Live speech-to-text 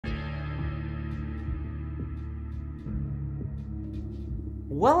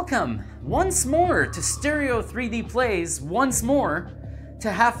Welcome once more to Stereo 3D Plays, once more to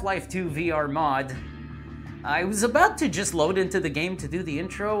Half-Life 2 VR mod. I was about to just load into the game to do the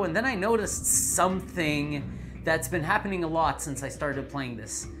intro, and then I noticed something that's been happening a lot since I started playing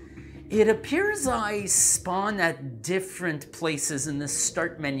this. It appears I spawn at different places in this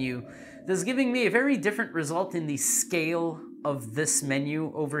start menu. This is giving me a very different result in the scale of this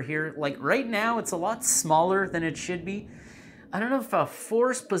menu over here. Like right now, it's a lot smaller than it should be. I don't know if a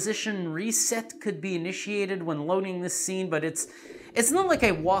force position reset could be initiated when loading this scene, but it's not like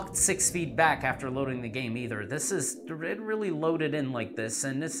I walked 6 feet back after loading the game either. It really loaded in like this,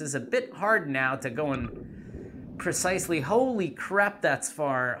 and this is a bit hard now to go and precisely. Holy crap, that's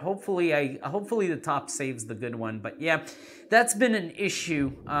far. Hopefully the top saves the good one, but yeah, that's been an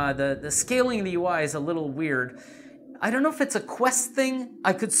issue. The scaling of the UI is a little weird. I don't know if it's a Quest thing.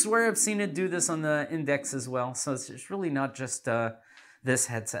 I could swear I've seen it do this on the Index as well, so it's really not just this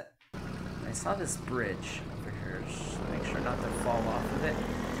headset. I saw this bridge over here. Just make sure not to fall off of it.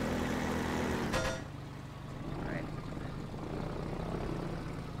 Alright.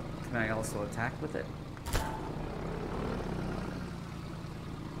 Can I also attack with it?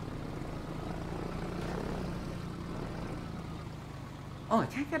 Oh, I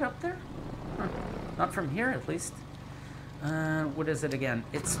can't get up there? Huh. Not from here, at least. What is it again?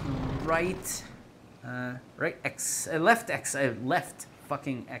 It's right X, left X, left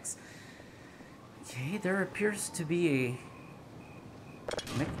fucking X. Okay, there appears to be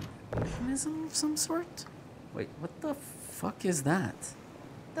a mechanism of some sort. Wait, what the fuck is that?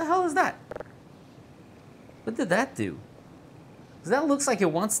 The hell is that? What did that do? 'Cause that looks like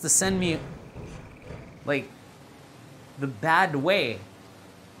it wants to send me, like, the bad way.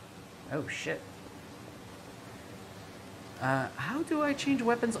 Oh shit. How do I change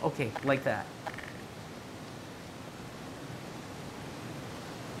weapons? Okay, like that.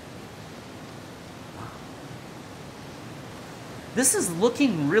 This is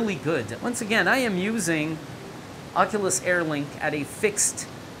looking really good. Once again, I am using Oculus Airlink at a fixed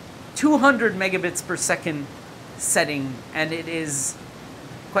 200 megabits per second setting, and it is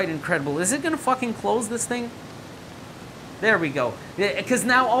quite incredible. Is it gonna fucking close this thing? There we go. Because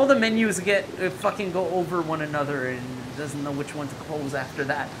now all the menus fucking go over one another and doesn't know which one to close after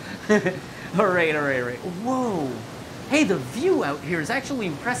that. All right. Whoa. Hey, the view out here is actually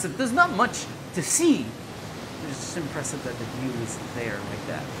impressive. There's not much to see. It's just impressive that the view is there like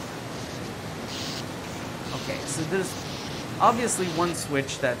that. Okay, so there's obviously one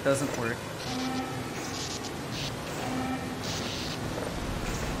switch that doesn't work.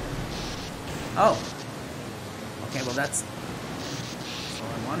 Oh. Okay, well that's all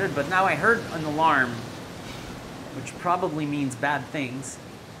I wanted, but now I heard an alarm, which probably means bad things.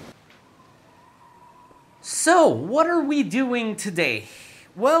 So, what are we doing today?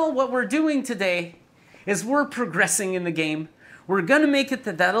 Well, what we're doing today is we're progressing in the game. We're gonna make it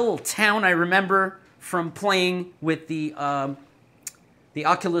to that little town I remember from playing with the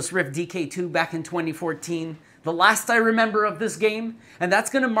Oculus Rift DK2 back in 2014. The last I remember of this game, and that's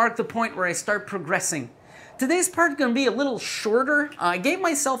gonna mark the point where I start progressing. Today's part is going to be a little shorter. I gave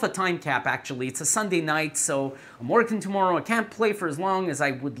myself a time cap, actually. It's a Sunday night, so I'm working tomorrow. I can't play for as long as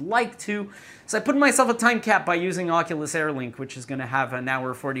I would like to. So I put myself a time cap by using Oculus Airlink, which is going to have an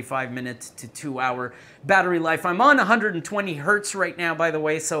hour, 45 minute to 2 hour battery life. I'm on 120 hertz right now, by the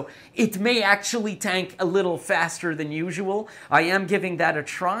way, so it may actually tank a little faster than usual. I am giving that a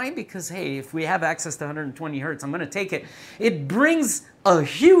try because, hey, if we have access to 120 hertz, I'm going to take it. It brings a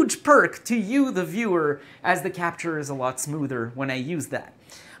huge perk to you, the viewer, as the capture is a lot smoother when I use that.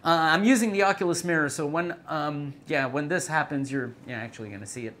 I'm using the Oculus mirror, so when this happens, you're actually going to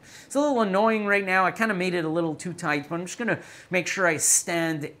see it. It's a little annoying right now. I kind of made it a little too tight, but I'm just going to make sure I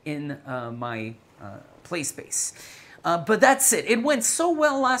stand in my play space. But that's it. It went so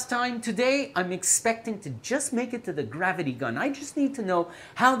well last time. Today, I'm expecting to just make it to the gravity gun. I just need to know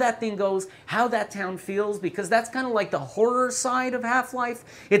how that thing goes, how that town feels, because that's kind of like the horror side of Half-Life.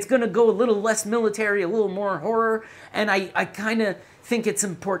 It's going to go a little less military, a little more horror, and I kind of think it's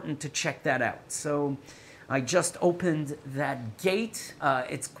important to check that out. So I just opened that gate.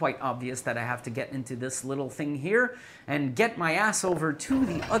 It's quite obvious that I have to get into this little thing here and get my ass over to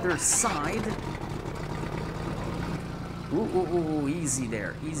the other side. Ooh, easy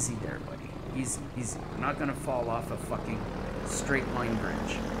there, buddy. Easy. I'm not gonna fall off a fucking straight line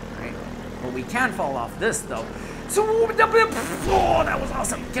bridge, right? Well, we can fall off this, though. So, oh, that was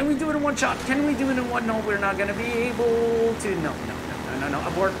awesome. Can we do it in one shot? Can we do it in one? No, we're not gonna be able to. No.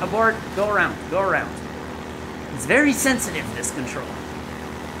 Abort, go around. It's very sensitive, this control.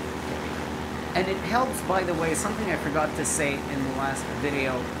 And it helps, by the way, something I forgot to say in the last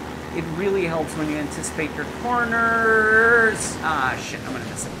video. It really helps when you anticipate your corners. Ah, shit, I'm gonna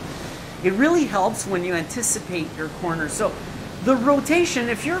miss it. It really helps when you anticipate your corners. So the rotation,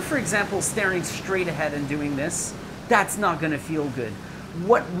 if you're, for example, staring straight ahead and doing this, that's not gonna feel good.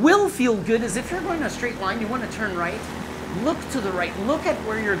 What will feel good is if you're going in a straight line, you wanna turn right, look to the right, look at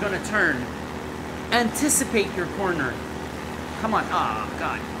where you're gonna turn, anticipate your corner. Come on, ah,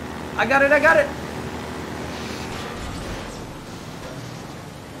 God. I got it, I got it.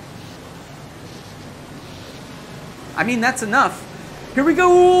 I mean, that's enough. Here we go.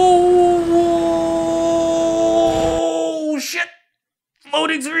 Oh, shit.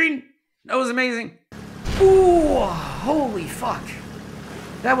 Loading screen. That was amazing. Ooh, holy fuck.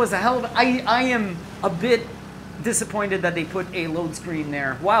 That was a hell of a... I am a bit disappointed that they put a load screen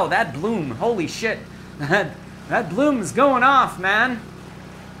there. Wow, that bloom. Holy shit. That bloom is going off, man.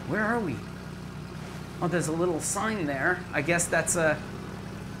 Where are we? Oh, there's a little sign there. I guess that's a...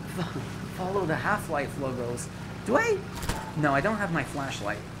 Follow the Half-Life logos. Do I? No, I don't have my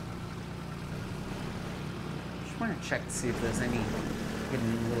flashlight. Just want to check to see if there's any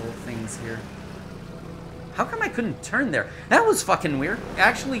hidden little things here. How come I couldn't turn there? That was fucking weird. It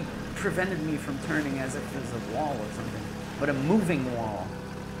actually prevented me from turning as if there's a wall or something. But a moving wall.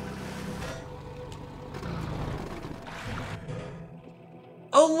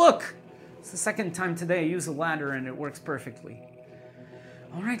 Oh, look! It's the second time today I use a ladder and it works perfectly.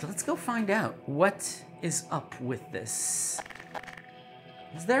 All right, let's go find out what is up with this.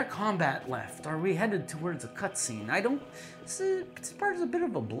 Is there combat left? Are we headed towards a cutscene? I don't... This part is a bit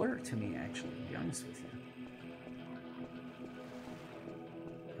of a blur to me, actually, to be honest with you.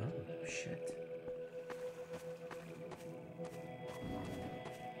 Oh, shit.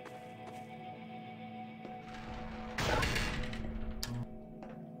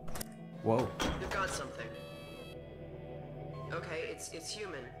 Whoa. You've got something. Okay, it's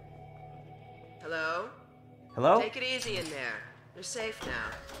human. Hello? Hello? Take it easy in there. You're safe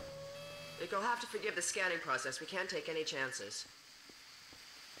now. You'll have to forgive the scanning process. We can't take any chances.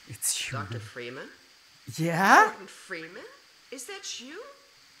 It's human. Dr. Freeman? Yeah? Gordon Freeman? Is that you?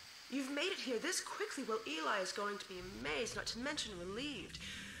 You've made it here this quickly. Well, Eli is going to be amazed, not to mention relieved.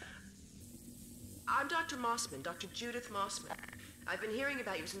 I'm Dr. Mossman, Dr. Judith Mossman. I've been hearing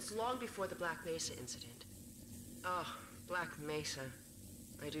about you since long before the Black Mesa incident. Oh, Black Mesa.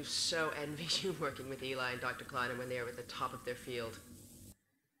 I do so envy you working with Eli and Dr. Kleiner when they were at the top of their field.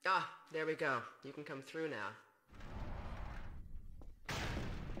 Ah, there we go. You can come through now.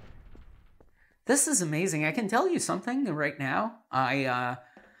 This is amazing. I can tell you something right now.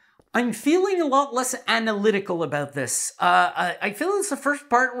 I'm feeling a lot less analytical about this. I feel it's the first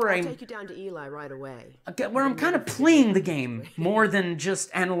part where I'll take you down to Eli right away. Where I'm kind of playing the game more than just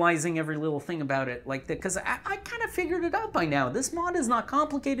analyzing every little thing about it, like that, because I kind of figured it out by now. This mod is not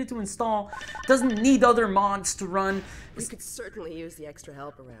complicated to install. Doesn't need other mods to run. We could certainly use the extra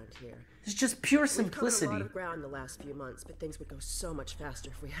help around here. It's just pure simplicity. We've covered a lot of ground in the last few months, but things would go so much faster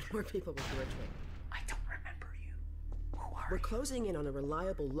if we had more people with your training. I don't remember you. Who are We're you? closing in on a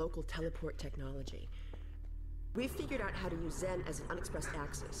reliable local teleport technology. We've figured out how to use Zen as an unexpressed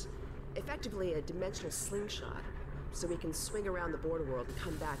axis, effectively a dimensional slingshot, so we can swing around the border world and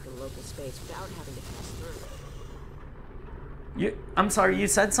come back in local space without having to pass through. I'm sorry, you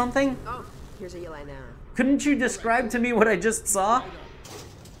said something? Oh, here's Eli now. Couldn't you describe to me what I just saw?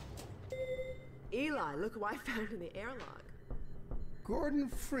 Eli, look who I found in the airlock. Gordon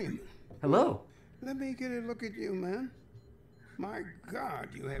Freeman. Hello. Let me get a look at you, man. My God,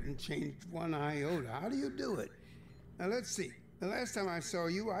 you haven't changed one iota. How do you do it? Now, let's see. The last time I saw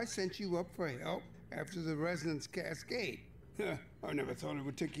you, I sent you up for help after the resonance cascade. I never thought it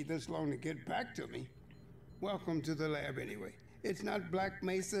would take you this long to get back to me. Welcome to the lab, anyway. It's not Black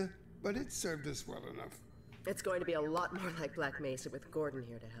Mesa, but it served us well enough. It's going to be a lot more like Black Mesa with Gordon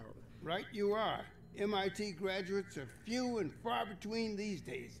here to help. Right you are. MIT graduates are few and far between these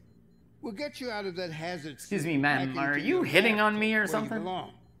days. We'll get you out of that hazard. Excuse me, ma'am. Are you hitting on me or something?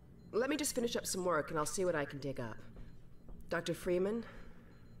 Let me just finish up some work and I'll see what I can dig up. Dr. Freeman,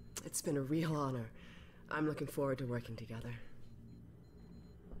 it's been a real honor. I'm looking forward to working together.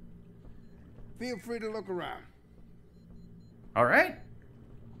 Feel free to look around. All right.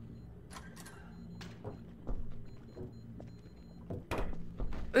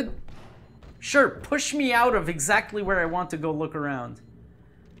 Sure, push me out of exactly where I want to go look around.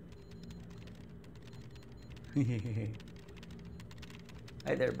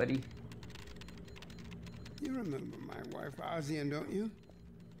 Hi there, buddy. You remember my wife, Ozian, don't you?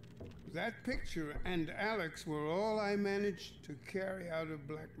 That picture and Alex were all I managed to carry out of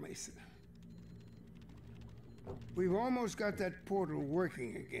Black Mesa. We've almost got that portal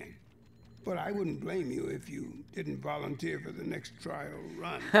working again. But I wouldn't blame you if you didn't volunteer for the next trial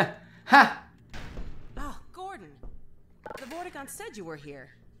run. Ha! Oh, Gordon. The Vortigaunt said you were here.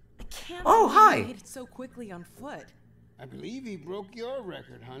 I can't Oh, believe hi. you made it so quickly on foot. I believe he broke your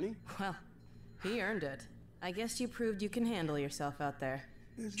record, honey. Well, he earned it. I guess you proved you can handle yourself out there.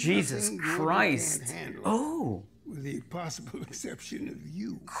 There's Jesus nothing Gordon Christ. can't handle, Oh, with the possible exception of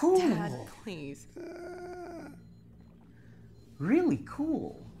you. cool. Dad, please. Really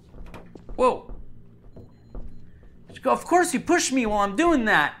cool. Whoa. Of course you push me while I'm doing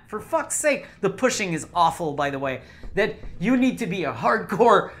that. For fuck's sake. The pushing is awful, by the way. That you need to be a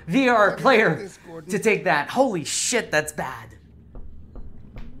hardcore VR player to take that. Holy shit, that's bad.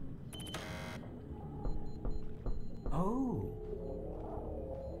 Oh.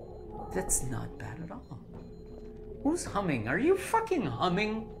 That's not bad at all. Who's humming? Are you fucking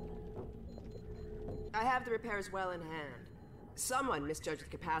humming? I have the repairs well in hand. Someone misjudged the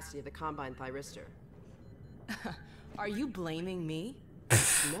capacity of the combine thyristor. Are you blaming me?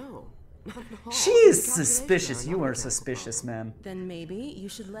 No, not at all. She is The calculations suspicious. are You not are mechanical. suspicious, ma'am. Then maybe you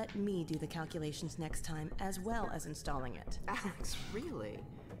should let me do the calculations next time as well as installing it. Alex, really?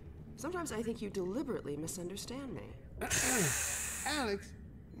 Sometimes I think you deliberately misunderstand me. Alex,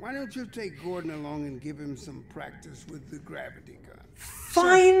 why don't you take Gordon along and give him some practice with the gravity gun?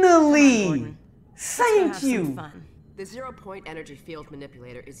 Finally! Gordon. Thank Have some you! fun. The zero-point energy field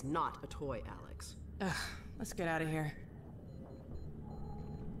manipulator is not a toy, Alex. Ugh, let's get out of here.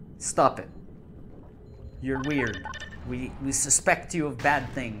 Stop it. You're weird. We suspect you of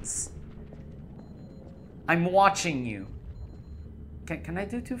bad things. I'm watching you. Can I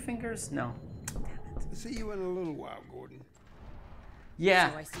do two fingers? No. Damn it. See you in a little while, Gordon.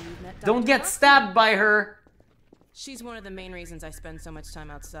 Yeah. So I see you've met Don't Dr. get Mossman. stabbed by her. She's one of the main reasons I spend so much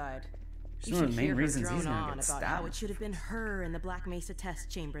time outside. She's You one of should the main hear her reasons he's drone gonna on get about how it stabbed. should have been her in the Black Mesa test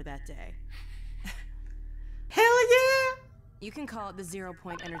chamber that day. Hell yeah! You can call it the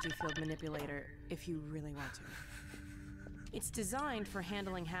zero-point energy field manipulator if you really want to. It's designed for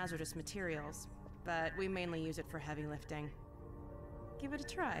handling hazardous materials, but we mainly use it for heavy lifting. Give it a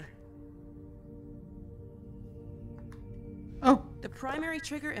try. Oh. The primary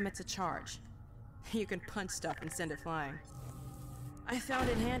trigger emits a charge. You can punch stuff and send it flying. I found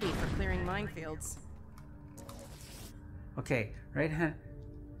it handy for clearing minefields. Okay, right hand.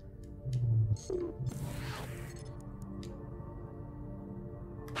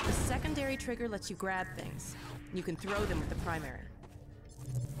 The secondary trigger lets you grab things. You can throw them with the primary.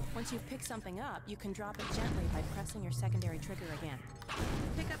 Once you pick something up, you can drop it gently by pressing your secondary trigger again.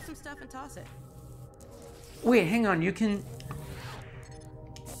 Pick up some stuff and toss it. Wait, hang on. You can.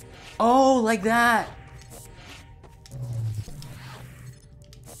 Oh, like that.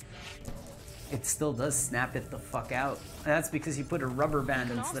 It still does snap it the fuck out. That's because you put a rubber band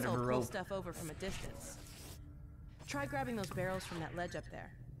You can instead also of a pull rope. stuff over from a distance. Try grabbing those barrels from that ledge up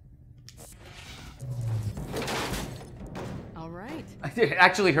there. All right. It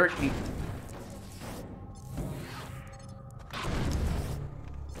actually hurt me.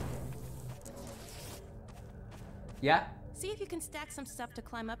 Yeah? See if you can stack some stuff to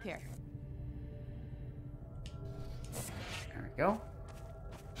climb up here. There we go.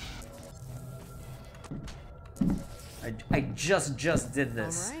 I just did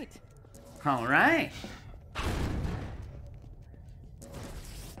this. All right. All right.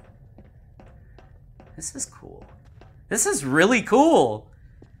 This is cool. This is really cool.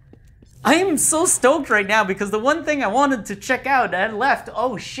 I am so stoked right now because the one thing I wanted to check out and left,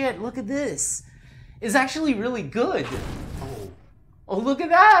 oh shit, look at this, is actually really good. Oh, look at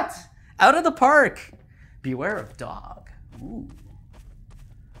that. Out of the park. Beware of dog. Ooh.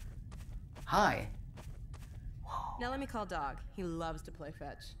 Hi. Now let me call Dog. He loves to play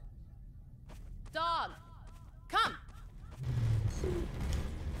fetch. Dog! Come!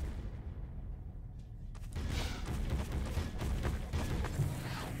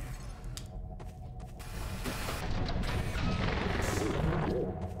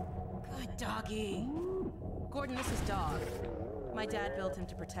 Good doggy. Gordon, this is Dog. My dad built him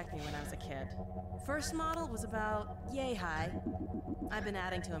to protect me when I was a kid. First model was about yay high. I've been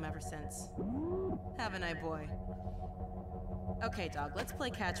adding to him ever since. Haven't I, boy? Okay, Dog, let's play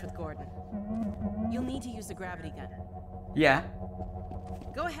catch with Gordon. You'll need to use the gravity gun. Yeah.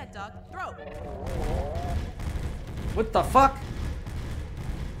 Go ahead, Dog. Throw! What the fuck?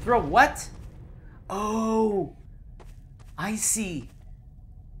 Throw what? Oh. I see.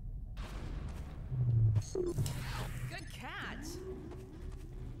 Good catch!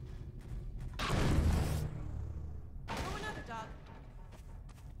 Throw another, Dog.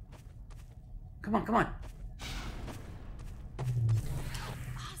 Come on, come on.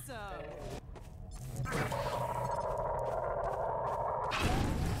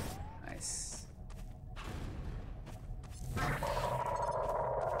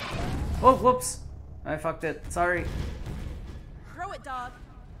 Oh, whoops. I fucked it. Sorry. Throw it, dog.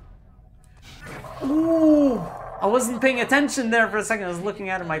 Ooh. I wasn't paying attention there for a second. I was looking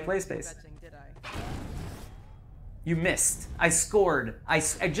out of my play space. Did I? You missed. I scored. I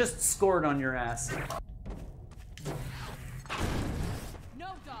just scored on your ass.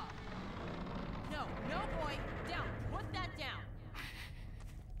 No, dog. No, boy. Down. Put that down.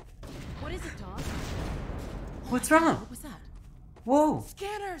 What is it, dog? What's wrong? What was that? Whoa.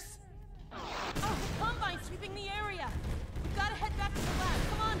 Scanners! Oh, the combine sweeping the area! We gotta head back to the lab.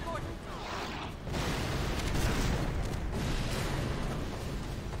 Come on, Gordon!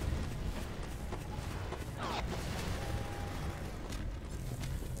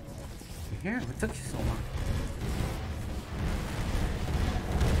 Here, what took you so long?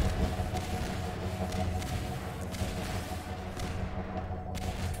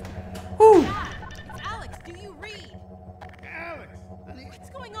 Woo! Dad, it's Alex. Do you read? Alex! Honey, What's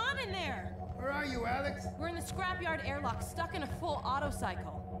going on in there? where are you, Alex? We're in the scrapyard airlock, stuck in a full auto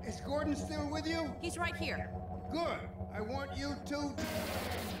cycle. Is Gordon still with you? He's right here. Good. I want you to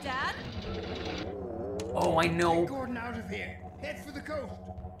Dad? Oh, I know. get Gordon out of here. Head for the coast.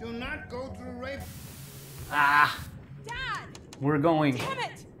 Do not go through Raven. Ah, Dad! we're going. Damn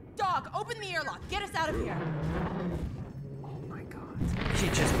it! Dog, open the airlock. Get us out of here. Oh my god. She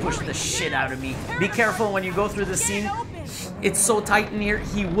just pushed the shit out of me. Be careful when you go through the scene. Get it open. It's so tight in here.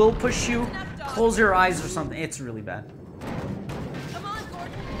 He will push you. Close your eyes or something. It's really bad. Come on,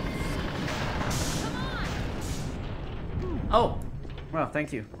 Gordon. Come on. Oh, well,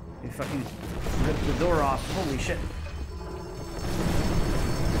 thank you. You fucking ripped the door off. Holy shit.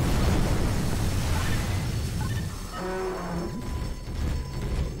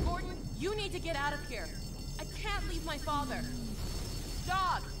 Gordon, you need to get out of here. I can't leave my father.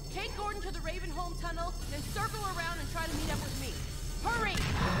 Dog, take Gordon to the Ravenholm tunnel, then circle around and try to meet up with me. Hurry!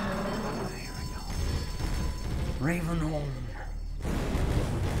 Ravenholm.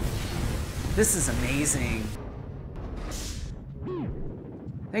 This is amazing.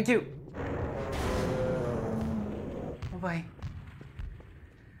 Thank you. Bye-bye.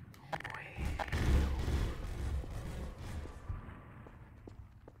 Oh boy.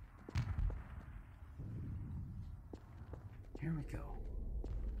 Here we go.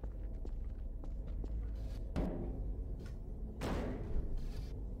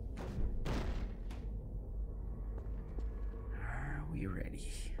 Are we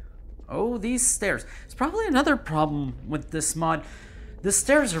ready? Oh, these stairs. It's probably another problem with this mod. The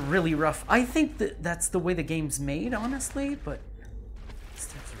stairs are really rough. I think that that's the way the game's made, honestly, but the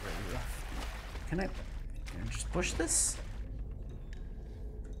stairs are really rough. Can I just push this?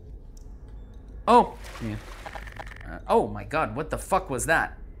 Oh, yeah. Oh my god, what the fuck was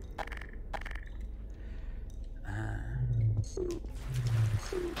that?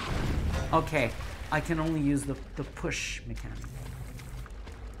 Okay, I can only use the push mechanic.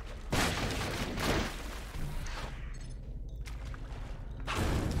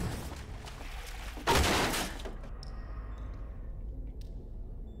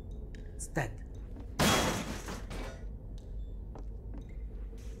 It's dead.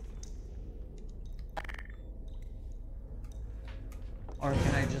 Or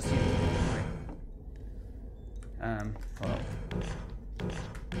can I just use it? Hello.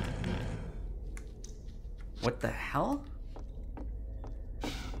 What the hell?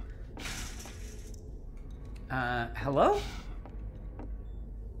 Hello?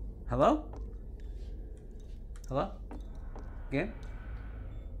 Hello? Hello? Again?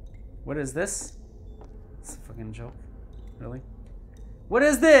 What is this? It's a fucking joke. Really? What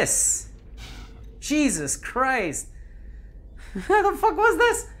is this? Jesus Christ. What the fuck was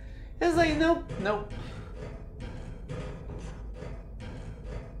this? It's like, nope, nope.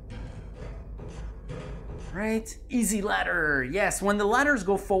 Right? Easy ladder. Yes, when the ladders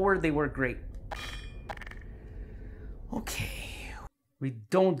go forward, they work great. Okay. We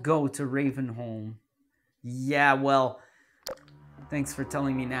don't go to Ravenholm. Yeah, well, thanks for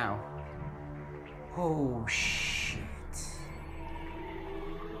telling me now. Oh, shit.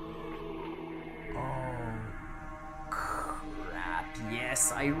 Oh, crap.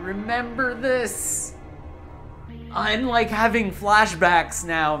 Yes, I remember this. I'm like having flashbacks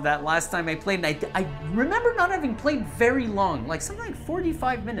now of that last time I played, and I remember not having played very long, like something like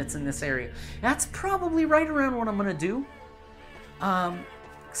 45 minutes in this area. That's probably right around what I'm gonna do.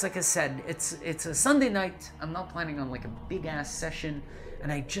 Cause like I said, it's a Sunday night. I'm not planning on like a big ass session, and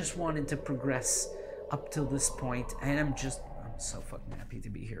I just wanted to progress up till this point, and I'm so fucking happy to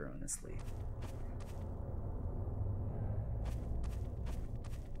be here, honestly.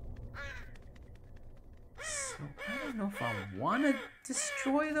 So I don't know if I want to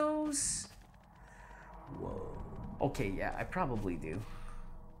destroy those. Whoa. Okay, yeah, I probably do.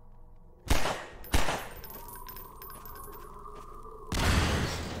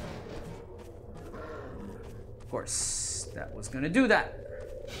 Of course, that was gonna do that.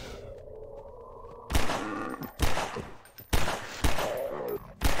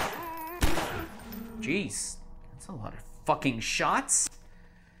 Jeez, that's a lot of fucking shots.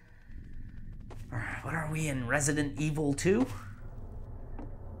 What are we in, Resident Evil 2?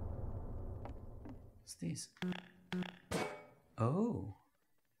 What's these? Oh.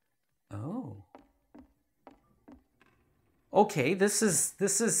 Oh. Okay, this is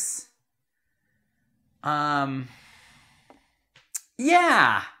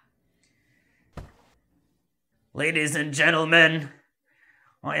yeah. Ladies and gentlemen,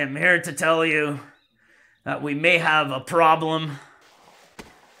 I am here to tell you that we may have a problem.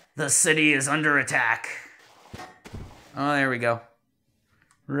 The city is under attack. Oh, there we go.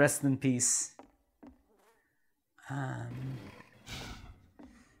 Rest in peace. I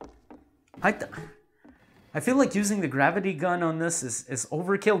feel like using the gravity gun on this is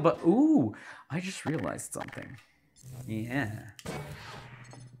overkill, but ooh, I just realized something. Yeah.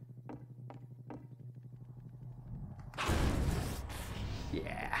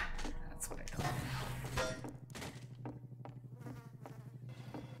 Yeah, that's what I thought.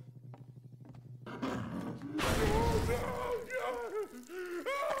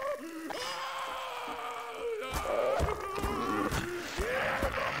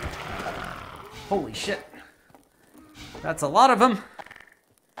 Holy shit. That's a lot of them.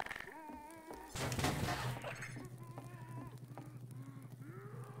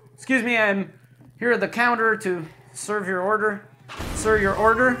 Excuse me, I'm here at the counter to serve your order. Sir, your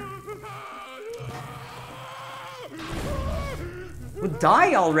order? Well,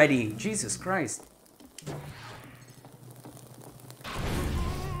 die already! Jesus Christ.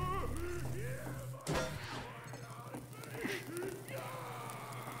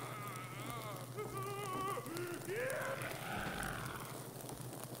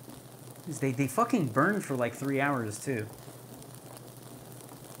 They fucking burn for like 3 hours too.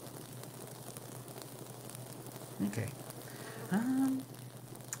 Okay.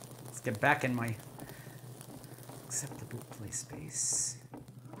 Let's get back in my acceptable play space.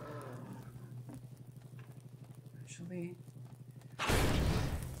 Actually.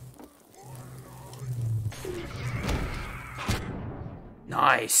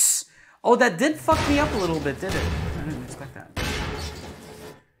 Nice. Oh, that did fuck me up a little bit, did it? I didn't expect that.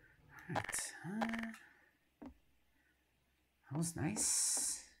 That was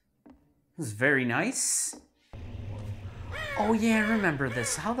nice. That was very nice. Oh yeah, I remember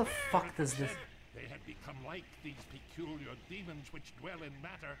this. How the fuck does this... They had become like these peculiar demons which dwell in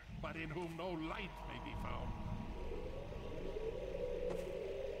matter, but in whom no light may be found.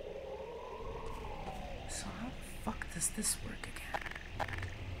 So how the fuck does this work again?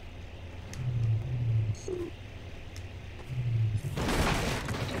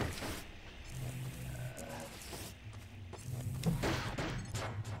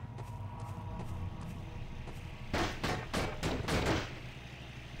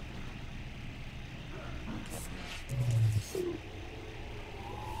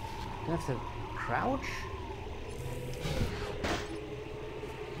 Do I have to crouch?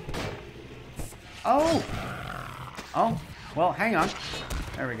 Oh! Oh, well, hang on.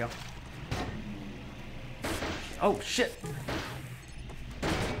 There we go. Oh, shit.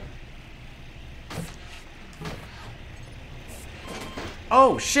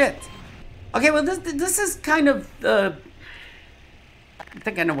 Oh, shit. Okay, well, this is kind of, I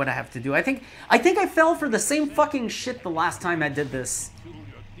think I know what I have to do. I think I fell for the same fucking shit the last time I did this.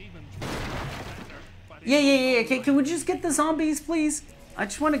 Yeah. Can we just get the zombies, please? I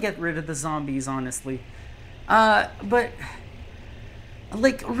just want to get rid of the zombies, honestly. But,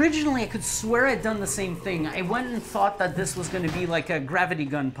 like, originally I could swear I'd done the same thing. I went and thought that this was going to be like a gravity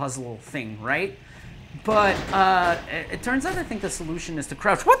gun puzzle thing, right? But, it turns out I think the solution is to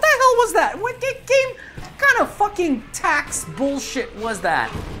crouch. What the hell was that? What game kind of fucking tax bullshit was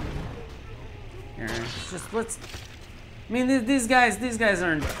that? Here, let's... I mean, these guys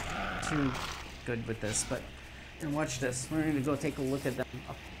aren't too good with this, but... And watch this. We're going to go take a look at them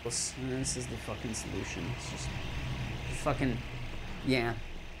up close. And this is the fucking solution. It's just fucking... Yeah.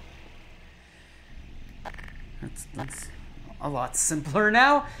 That's a lot simpler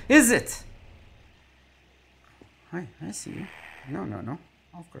now, is it? Hi, I see you. No.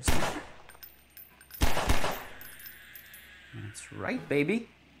 Of course not. That's right, baby.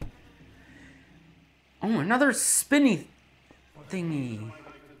 Oh, another spinny thingy.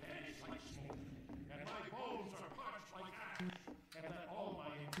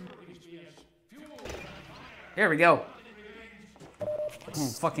 There we go. I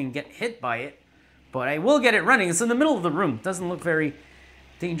won't fucking get hit by it, but I will get it running. It's in the middle of the room. Doesn't look very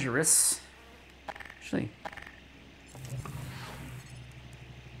dangerous. Actually.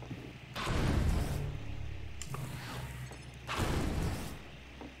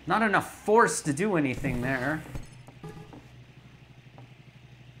 Not enough force to do anything there.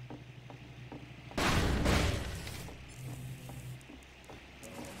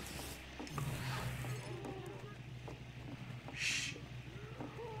 Shh.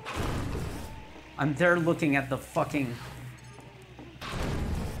 I'm there looking at the fucking...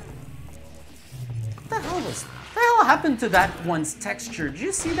 What the hell happened to that one's texture? Did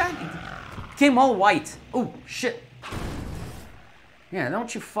you see that? It became all white. Oh, shit. Yeah,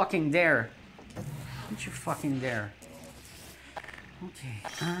 don't you fucking dare. Don't you fucking dare. Okay,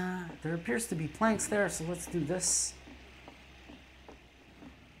 there appears to be planks there, so let's do this.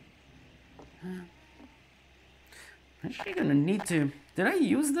 I'm actually gonna need to... Did I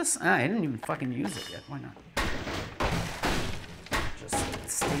use this? I didn't even fucking use it yet. Why not? Just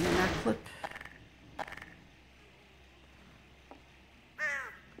stay in that clip.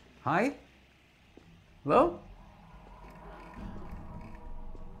 Hi? Hello?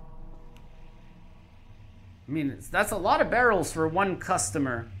 I mean, that's a lot of barrels for one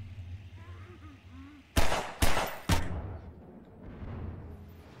customer.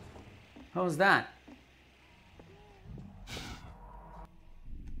 How was that?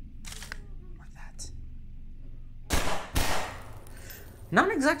 Like that. Not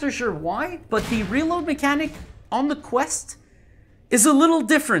exactly sure why, but the reload mechanic on the Quest is a little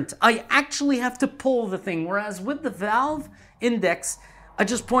different. I actually have to pull the thing, whereas with the Valve Index, I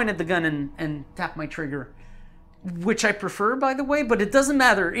just point at the gun and tap my trigger. Which I prefer, by the way, but it doesn't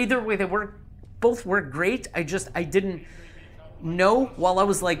matter. Either way, they both work great. I didn't know while I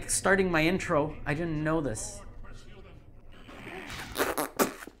was like starting my intro. I didn't know this.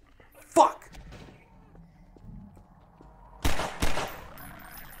 Fuck!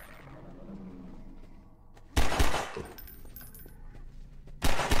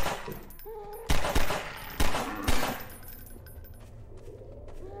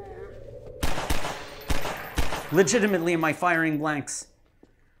 Legitimately, am I firing blanks?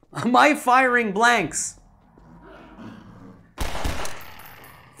 Am I firing blanks?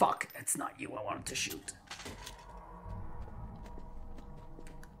 Fuck, it's not you I wanted to shoot.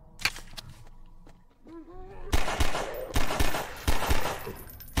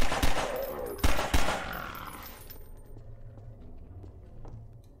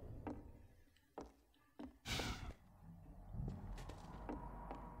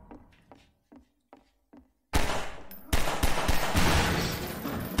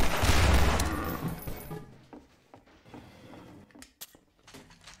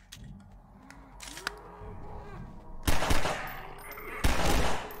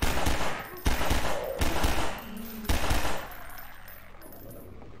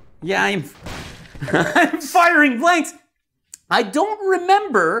 Yeah, I'm firing blanks. I don't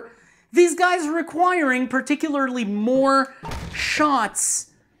remember these guys requiring particularly more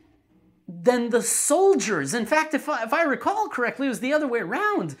shots than the soldiers. In fact, if I recall correctly, it was the other way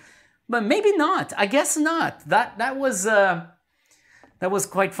around. But maybe not. I guess not. That was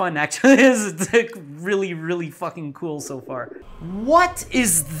quite fun, actually. It's really, really fucking cool so far. What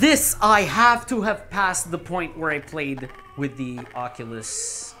is this? I have to have passed the point where I played with the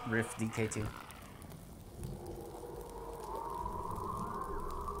Oculus Rift DK2.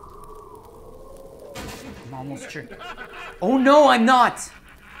 I'm almost sure. Oh no, I'm not!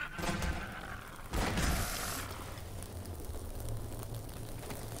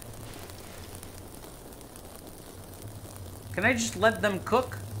 Can I just let them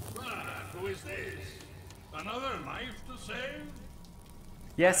cook? Who is this? Another life to save?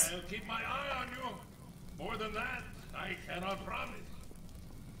 Yes. I'll keep my eye on you. More than that, I cannot promise.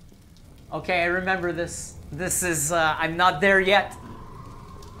 Okay, I remember this. This is, I'm not there yet.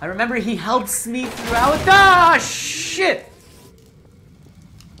 I remember he helps me throughout. Ah, shit!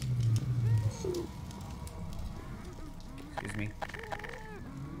 Excuse me.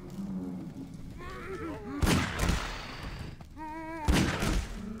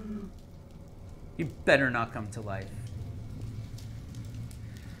 You better not come to life.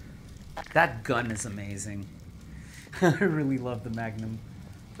 That gun is amazing. I really love the Magnum.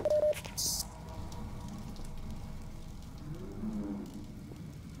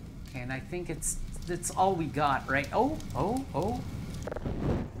 Okay, and I think it's all we got, right? Oh.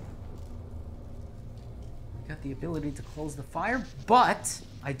 Got the ability to close the fire, but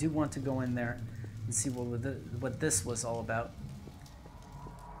I do want to go in there and see what this was all about.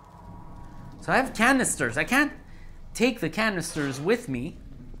 So I have canisters. I can't take the canisters with me.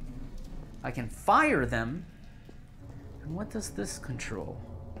 I can fire them. And what does this control?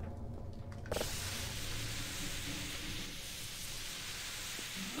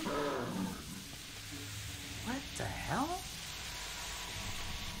 What the hell?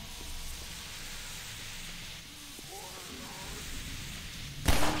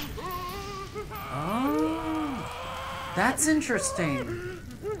 Oh, that's interesting.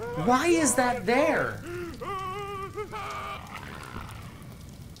 Why is that there?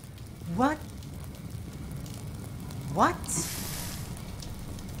 What? What?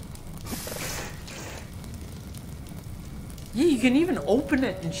 Yeah, you can even open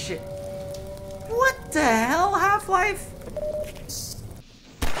it and shit. What the hell, Half-Life?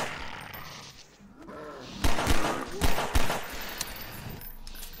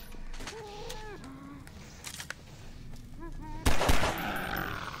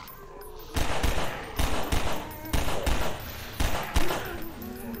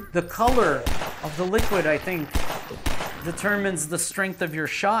 The color of the liquid, I think, determines the strength of your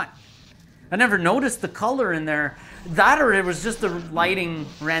shot. I never noticed the color in there. That or it was just the lighting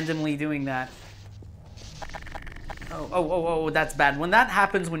randomly doing that. Oh, that's bad. When that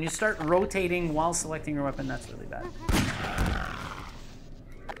happens, when you start rotating while selecting your weapon, that's really bad.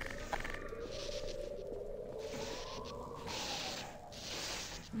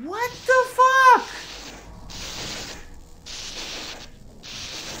 What the fuck?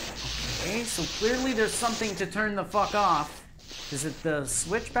 Okay, so clearly there's something to turn the fuck off. Is it the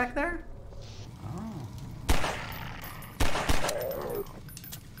switch back there? Oh.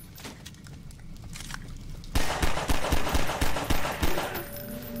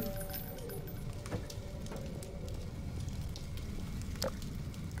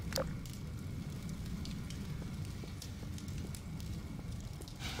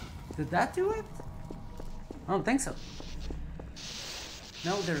 Did that do it? I don't think so.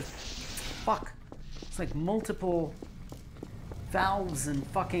 No, there's... Fuck. It's like multiple valves and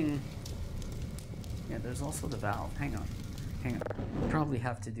fucking... Yeah, there's also the valve. Hang on. Probably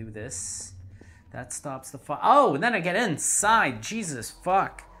have to do this. That stops the fire. Oh, and then I get inside. Jesus,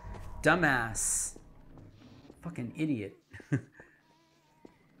 fuck. Dumbass. Fucking idiot.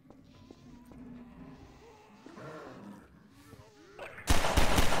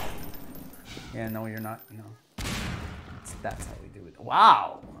 Yeah, no, you're not, you know. That's how we do it.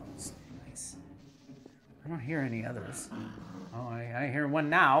 Wow. That was nice. I don't hear any others. Oh, I hear one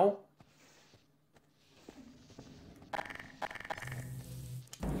now.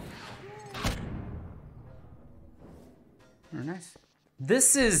 Very nice.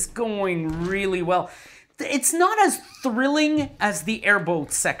 This is going really well. It's not as thrilling as the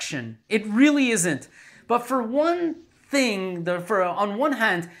airboat section. It really isn't. But for one thing, on one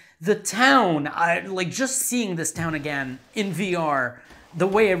hand, the town, like just seeing this town again in VR, the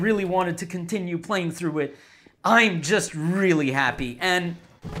way I really wanted to continue playing through it, I'm just really happy. And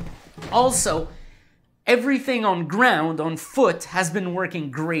also, everything on ground, on foot, has been working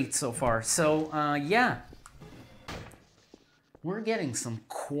great so far. So, yeah. We're getting some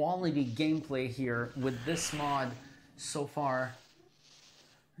quality gameplay here with this mod so far.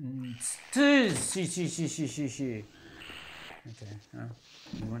 Okay,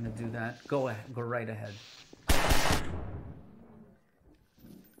 you want to do that? Go ahead, go right ahead.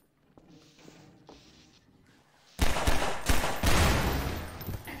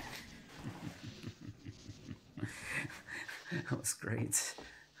 That was great.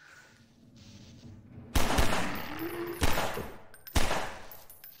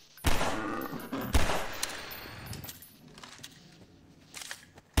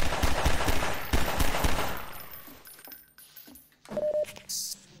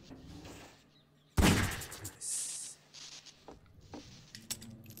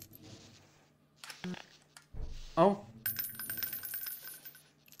 Oh.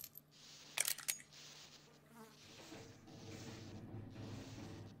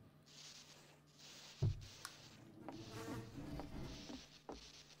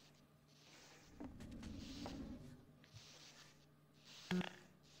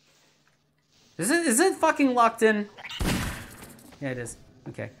 Is it fucking locked in? Yeah, it is.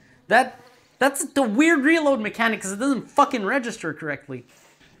 Okay. That's the weird reload mechanic because it doesn't fucking register correctly.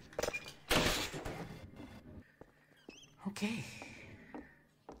 Okay.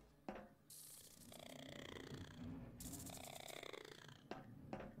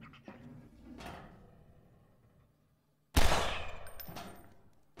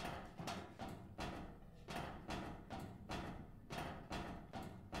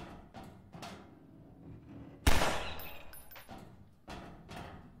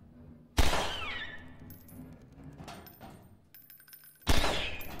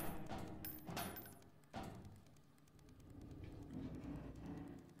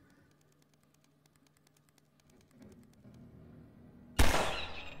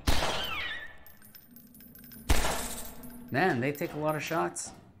 Man, they take a lot of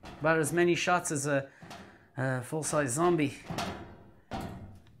shots. About as many shots as a full-size zombie.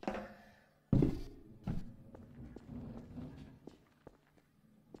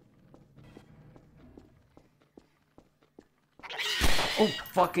 Oh,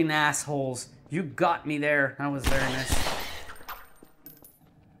 fucking assholes. You got me there. That was very nice.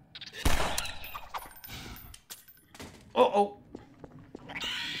 Uh-oh.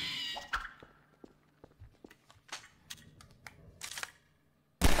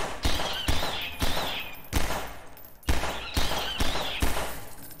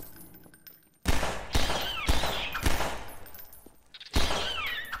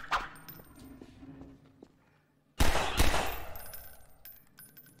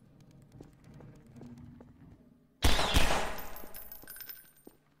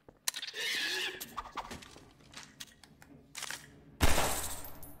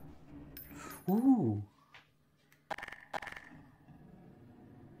 Ooh.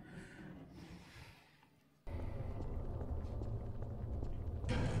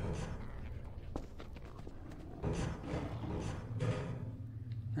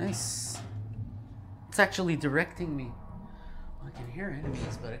 Nice. It's actually directing me. I can hear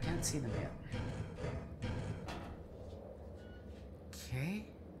enemies, but I can't see them yet. Okay.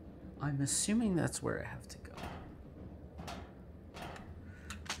 I'm assuming that's where I have to go.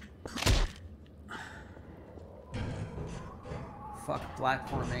 Fuck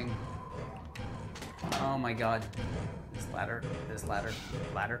platforming. Oh my god. This ladder.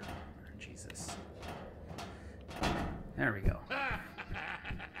 Ladder. Jesus. There we go.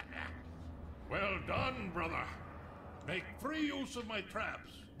 Well done, brother. Make free use of my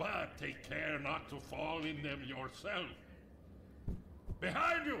traps, but take care not to fall in them yourself.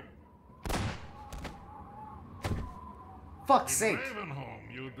 Behind you! Fuck's sake. In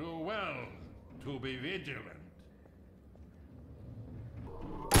Ravenholm, you do well to be vigilant.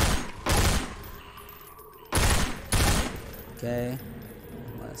 Okay.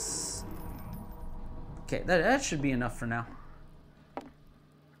 Okay, that should be enough for now.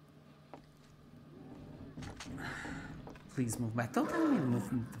 Please move back. Don't tell me to move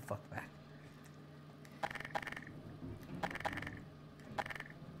the fuck back.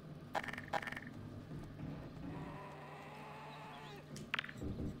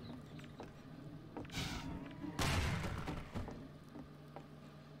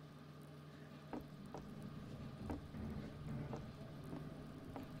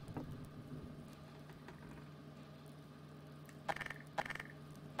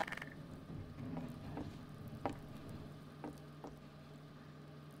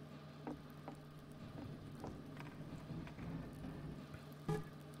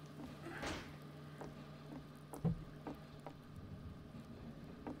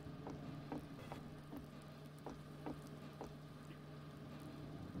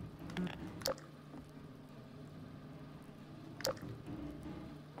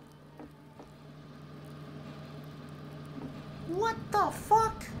 What the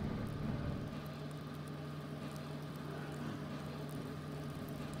fuck?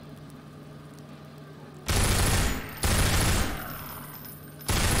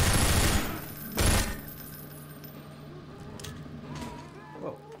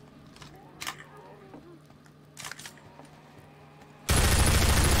 Whoa.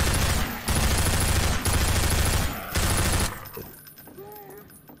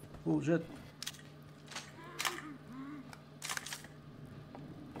 Oh shit.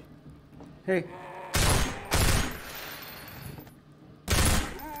 Hey.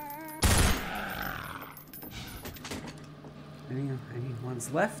 Any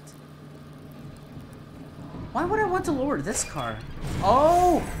ones left? Why would I want to lower this car?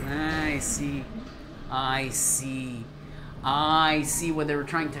 Oh, I see. I see what they were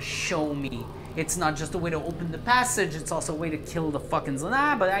trying to show me. It's not just a way to open the passage, it's also a way to kill the fucking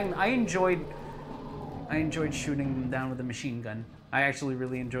but I enjoyed shooting them down with a machine gun. I actually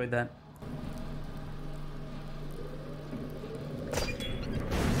really enjoyed that.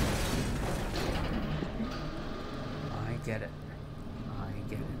 I get it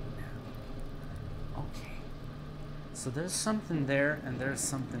now. Okay. So there's something there and there's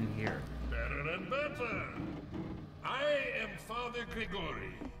something here. Better and better. I am Father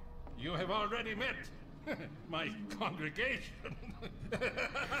Grigori. You have already met my congregation.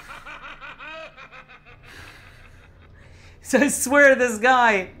 So I swear this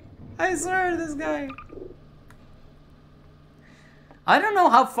guy. I don't know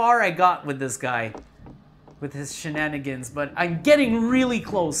how far I got with this guy, with his shenanigans, but I'm getting really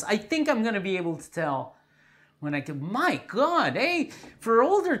close. I think I'm gonna be able to tell when I can. My God, hey, for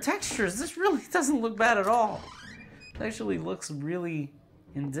older textures, this really doesn't look bad at all. It actually looks really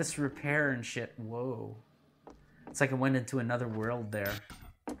in disrepair and shit. Whoa. It's like it went into another world there.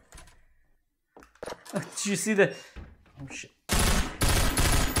 Oh, did you see the... Oh, shit.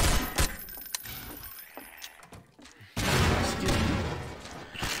 Excuse me.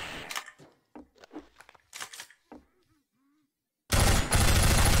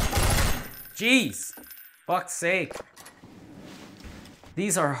 Jeez. Fuck's sake.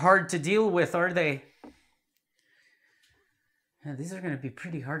 These are hard to deal with, are they? Yeah, these are gonna be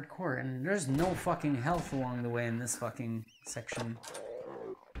pretty hardcore, and there's no fucking health along the way in this fucking section.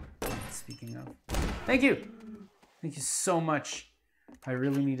 Speaking of. Thank you! Thank you so much. I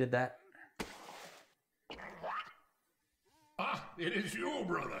really needed that. Ah, it is you,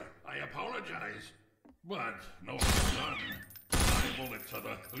 brother. I apologize. But no son. My bullets are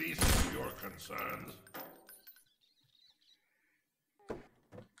the least of your concerns.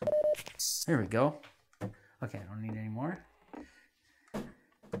 There we go. Okay, I don't need any more.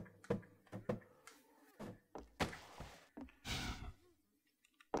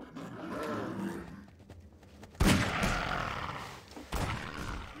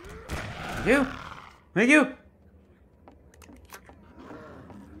 Thank you. Thank you.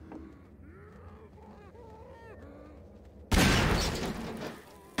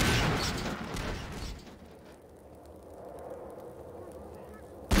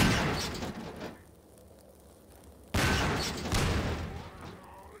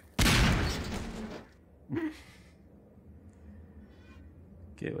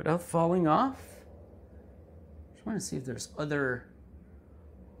 Okay, without falling off. Just want to see if there's other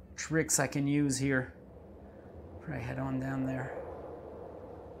tricks I can use here before I head on down there.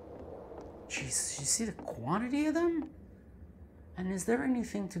 Jeez, you see the quantity of them? And is there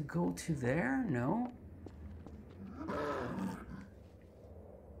anything to go to there? No? Nothing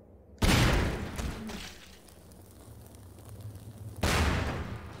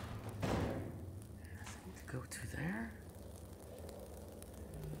to go to there?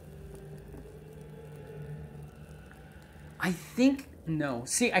 I think, no.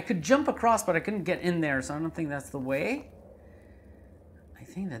 See, I could jump across, but I couldn't get in there, so I don't think that's the way. I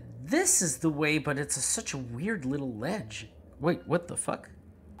think that this is the way, but it's such a weird little ledge. Wait, what the fuck?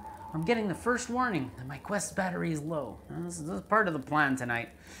 I'm getting the first warning that my Quest battery is low. This is part of the plan tonight.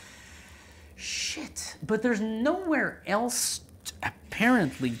 Shit. But there's nowhere else,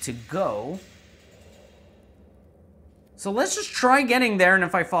 apparently, to go. So let's just try getting there, and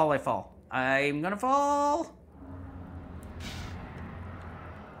if I fall, I fall. I'm gonna fall.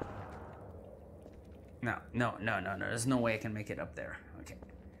 No. There's no way I can make it up there. Okay.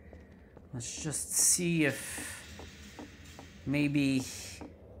 Let's just see if maybe...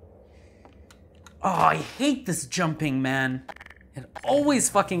 Oh, I hate this jumping, man. It always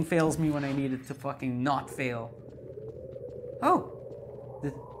fucking fails me when I need it to fucking not fail. Oh.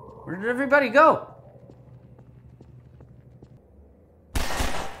 Where did everybody go? I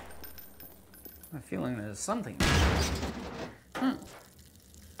have a feeling there's something.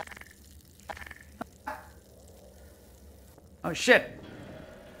 Oh shit!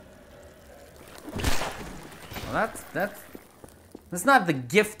 Well, that's not the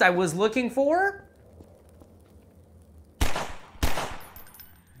gift I was looking for. The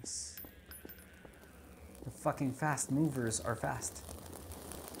fucking fast movers are fast.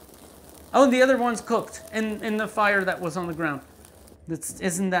 Oh, the other one's cooked in the fire that was on the ground.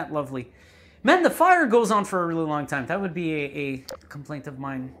 Isn't that lovely? Man, the fire goes on for a really long time. That would be a complaint of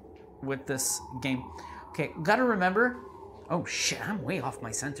mine with this game. Okay, gotta remember. Oh shit, I'm way off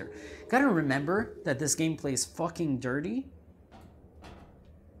my center. Gotta remember that this game plays fucking dirty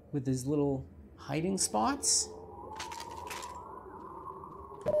with these little hiding spots.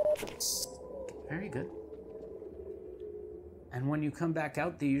 Very good. And when you come back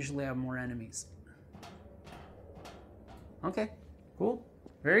out, they usually have more enemies. Okay, cool.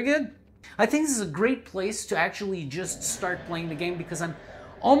 Very good. I think this is a great place to actually just start playing the game because I'm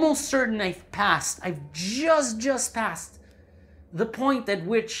almost certain I've just passed the point at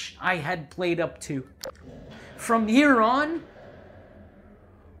which I had played up to. From here on...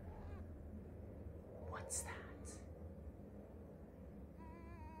 What's that?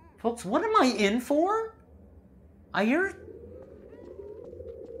 Folks, what am I in for? I hear...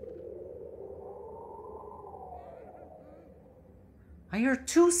 I hear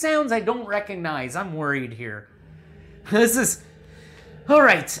two sounds I don't recognize. I'm worried here. This is... All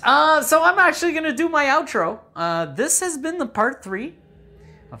right, so I'm actually going to do my outro. This has been the part 3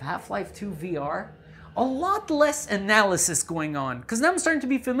 of Half-Life 2 VR. A lot less analysis going on, because now I'm starting to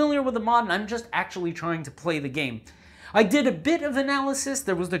be familiar with the mod and I'm just actually trying to play the game. I did a bit of analysis.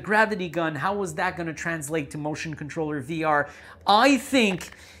 There was the gravity gun. How was that going to translate to motion controller VR? I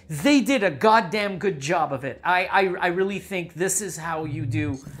think they did a goddamn good job of it. I really think this is how you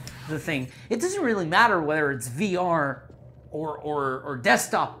do the thing. It doesn't really matter whether it's VR or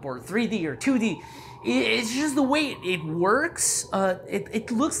desktop or 3D or 2D. It's just the way it works.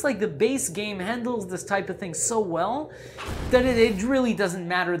 It looks like the base game handles this type of thing so well that it really doesn't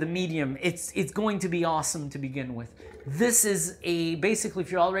matter the medium. It's going to be awesome to begin with. This is basically,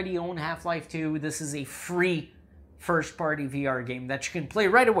 if you already own Half-Life 2, this is a free first-party VR game that you can play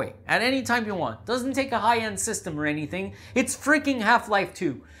right away at any time you want. Doesn't take a high-end system or anything. It's freaking Half-Life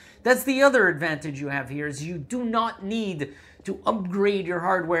 2. That's the other advantage you have here, is you do not need to upgrade your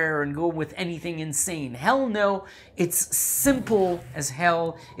hardware and go with anything insane. Hell no, it's simple as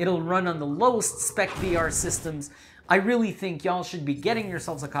hell. It'll run on the lowest spec VR systems. I really think y'all should be getting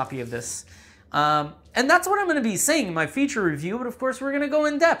yourselves a copy of this. And that's what I'm going to be saying in my feature review, but of course we're going to go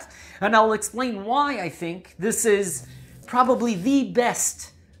in depth. And I'll explain why I think this is probably the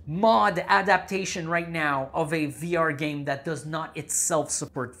best mod adaptation right now of a VR game that does not itself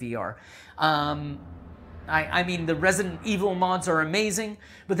support VR. I mean, the Resident Evil mods are amazing,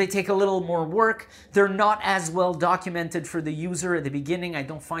 but they take a little more work. They're not as well documented for the user at the beginning. I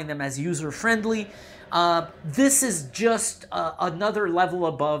don't find them as user-friendly. This is just another level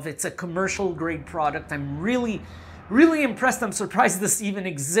above. It's a commercial-grade product. I'm really, really impressed. I'm surprised this even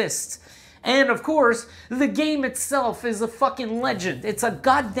exists. And, of course, the game itself is a fucking legend. It's a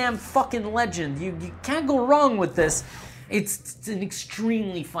goddamn fucking legend. You can't go wrong with this. It's an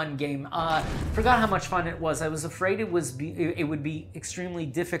extremely fun game. Forgot how much fun it was. I was afraid it would be extremely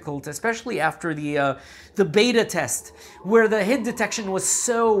difficult, especially after the beta test, where the hit detection was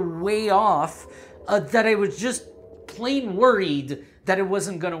so way off that I was just plain worried that it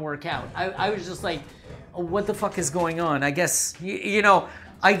wasn't going to work out. I was just like, oh, what the fuck is going on? I guess, you know,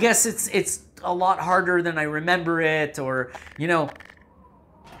 I guess it's a lot harder than I remember it, or, you know,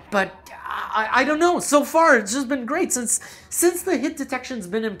 but I don't know. So far, it's just been great. Since the hit detection's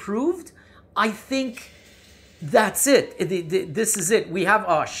been improved, I think that's it. This is it. We have,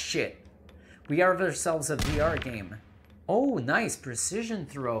 oh shit. We have ourselves a VR game. Oh, nice. Precision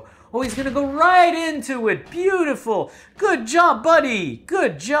throw. Oh, he's going to go right into it. Beautiful. Good job, buddy.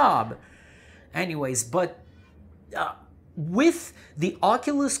 Good job. Anyways, but with the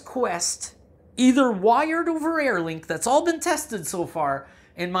Oculus Quest, either wired over Airlink, that's all been tested so far,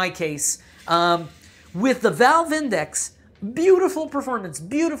 in my case, with the Valve Index, beautiful performance,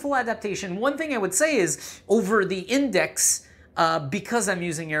 beautiful adaptation. One thing I would say is, over the Index, because I'm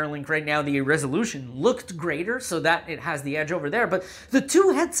using Airlink right now, the resolution looked greater, so that it has the edge over there. But the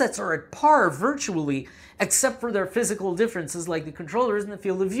two headsets are at par virtually, except for their physical differences, like the controllers and the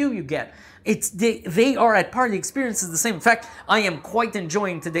field of view you get. They are at par. The experience is the same. In fact, I am quite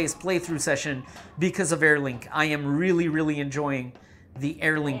enjoying today's playthrough session because of Airlink. I am really, really enjoying the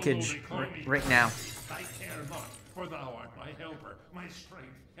air linkage right now. I care not, for thou art my helper, my strength,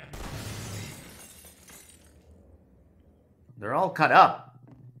 and... They're all cut up.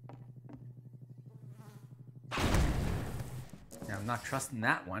 Yeah, I'm not trusting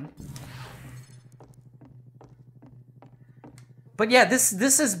that one. But yeah, this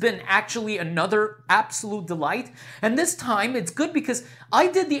has been actually another absolute delight. And this time, it's good because I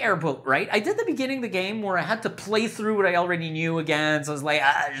did the airboat, right? I did the beginning of the game where I had to play through what I already knew again. So I was like,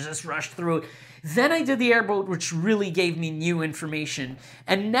 I just rushed through it. Then I did the airboat, which really gave me new information.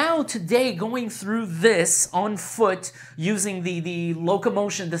 And now today, going through this on foot, using the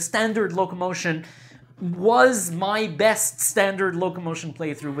locomotion, the standard locomotion, was my best standard locomotion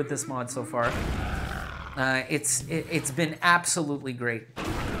playthrough with this mod so far. It's been absolutely great.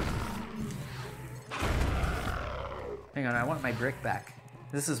 Hang on, I want my brick back.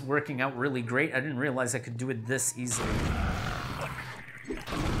 This is working out really great. I didn't realize I could do it this easily.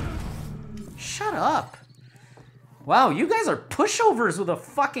 Shut up. Wow, you guys are pushovers with a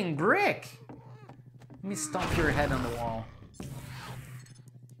fucking brick. Let me stomp your head on the wall.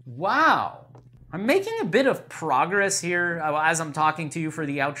 Wow. I'm making a bit of progress here as I'm talking to you for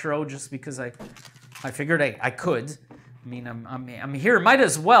the outro, just because I figured I could. I mean, I'm here, might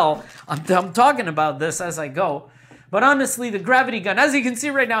as well. I'm talking about this as I go. But honestly, the gravity gun, as you can see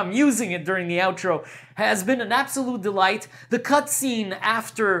right now, I'm using it during the outro, has been an absolute delight. The cutscene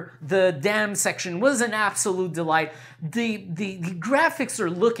after the dam section was an absolute delight. The graphics are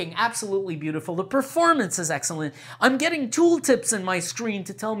looking absolutely beautiful. The performance is excellent. I'm getting tooltips in my screen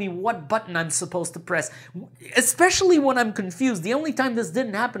to tell me what button I'm supposed to press, especially when I'm confused. The only time this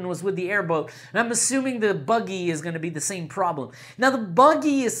didn't happen was with the airboat, and I'm assuming the buggy is going to be the same problem. Now, the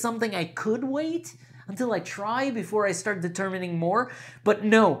buggy is something I could wait until I try before I start determining more. But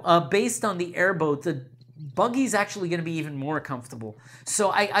no, based on the airboat, the buggy's actually going to be even more comfortable.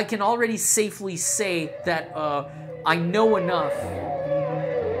 So I can already safely say that I know enough.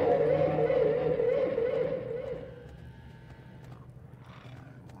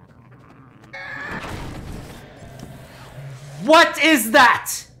 What is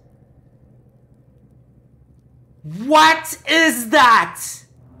that? What is that?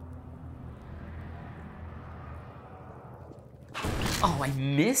 Oh, I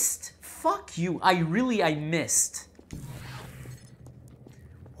missed? Fuck you. I missed.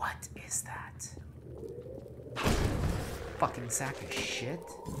 What is that? Fucking sack of shit.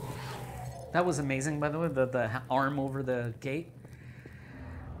 That was amazing, by the way, the arm over the gate.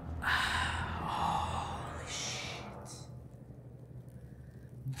 Holy shit.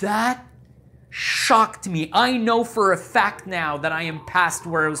 That shocked me. I know for a fact now that I am past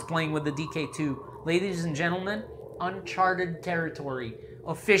where I was playing with the DK2. Ladies and gentlemen, Uncharted Territory.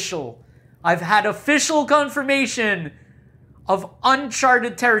 Official. I've had official confirmation of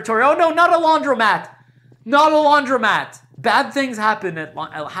Uncharted Territory. Oh no, not a laundromat. Not a laundromat. Bad things happen at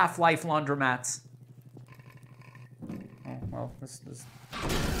Half-Life laundromats. Oh, well, this...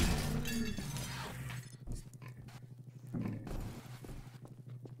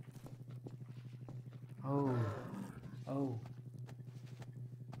 Oh. Oh.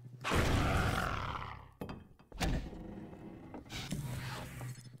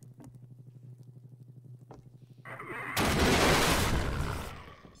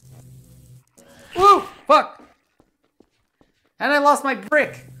 Woo! Fuck! And I lost my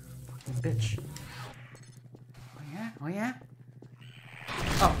brick. Fucking bitch. Oh yeah? Oh yeah?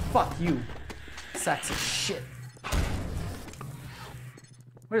 Oh, fuck you. Sacks of shit.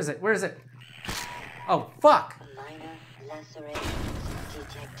 Where is it? Where is it? Oh, fuck! Minor lacerations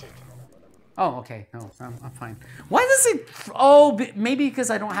detected. Oh, okay. No, I'm fine. Why does it... Oh, maybe because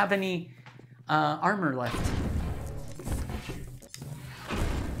I don't have any armor left.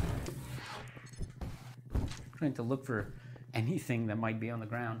 Trying to look for anything that might be on the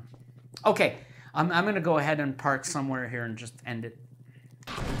ground. Okay, I'm going to go ahead and park somewhere here and just end it.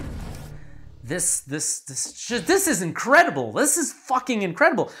 This is incredible. This is fucking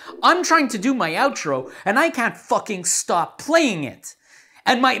incredible. I'm trying to do my outro and I can't fucking stop playing it.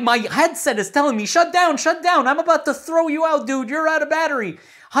 And my headset is telling me, shut down, shut down. I'm about to throw you out, dude. You're out of battery.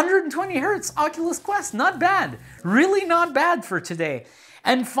 120 hertz Oculus Quest, not bad. Really not bad for today.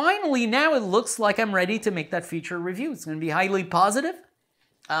 And finally, now it looks like I'm ready to make that feature review. It's going to be highly positive.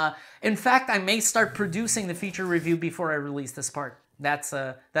 In fact, I may start producing the feature review before I release this part. That's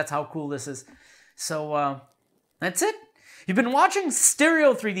how cool this is. So that's it. You've been watching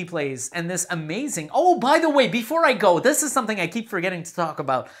Stereo 3D Plays and this amazing... Oh, by the way, before I go, this is something I keep forgetting to talk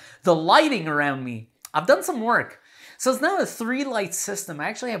about. The lighting around me. I've done some work. So it's now a 3-light system. I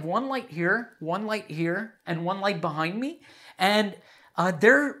actually have one light here, and one light behind me. And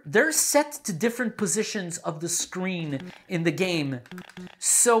they're set to different positions of the screen in the game.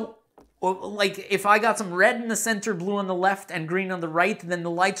 So, like, if I got some red in the center, blue on the left, and green on the right, then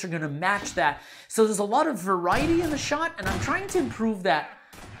the lights are going to match that. So there's a lot of variety in the shot, and I'm trying to improve that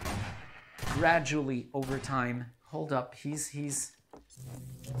gradually over time. Hold up,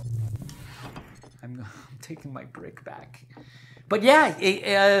 I'm taking my brick back. But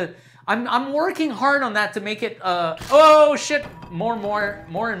yeah, I'm working hard on that to make it, oh shit, more and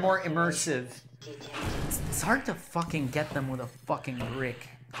more immersive. It's hard to fucking get them with a fucking brick.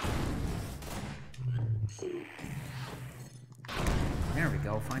 There we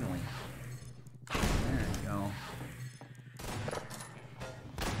go, finally. There we go.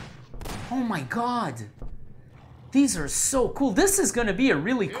 Oh my god! These are so cool. This is gonna be a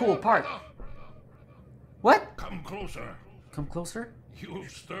really cool part. What? Come closer. Come closer? You've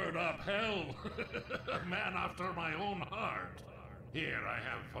stirred up hell. A man after my own heart. Here, I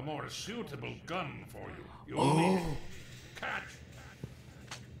have a more suitable gun for you. You'll need catch.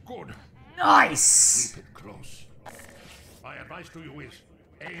 Good. Nice! Keep it close. My advice to you is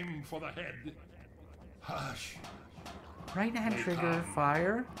aim for the head. Hush. Right hand trigger, calm.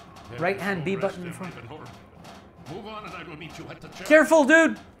 fire. There Right is hand no B rest button in for... Ravenholm. Move on and I will meet you at the church. Careful,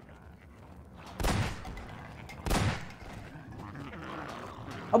 dude!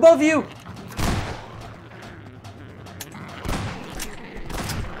 Above you!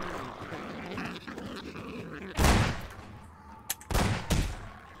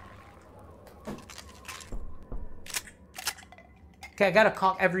 Okay, I gotta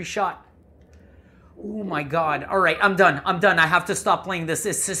cock every shot. Oh my god. Alright, I'm done. I'm done. I have to stop playing this.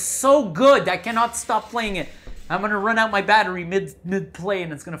 This is so good. I cannot stop playing it. I'm gonna run out my battery mid-play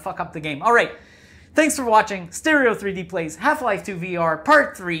and it's gonna fuck up the game. Alright. Thanks for watching Stereo 3D Plays Half-Life 2 VR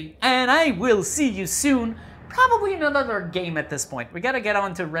Part 3, and I will see you soon. Probably in another game at this point. We gotta get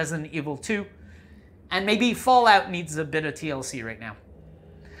on to Resident Evil 2, and maybe Fallout needs a bit of TLC right now.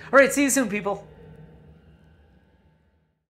 Alright, see you soon, people.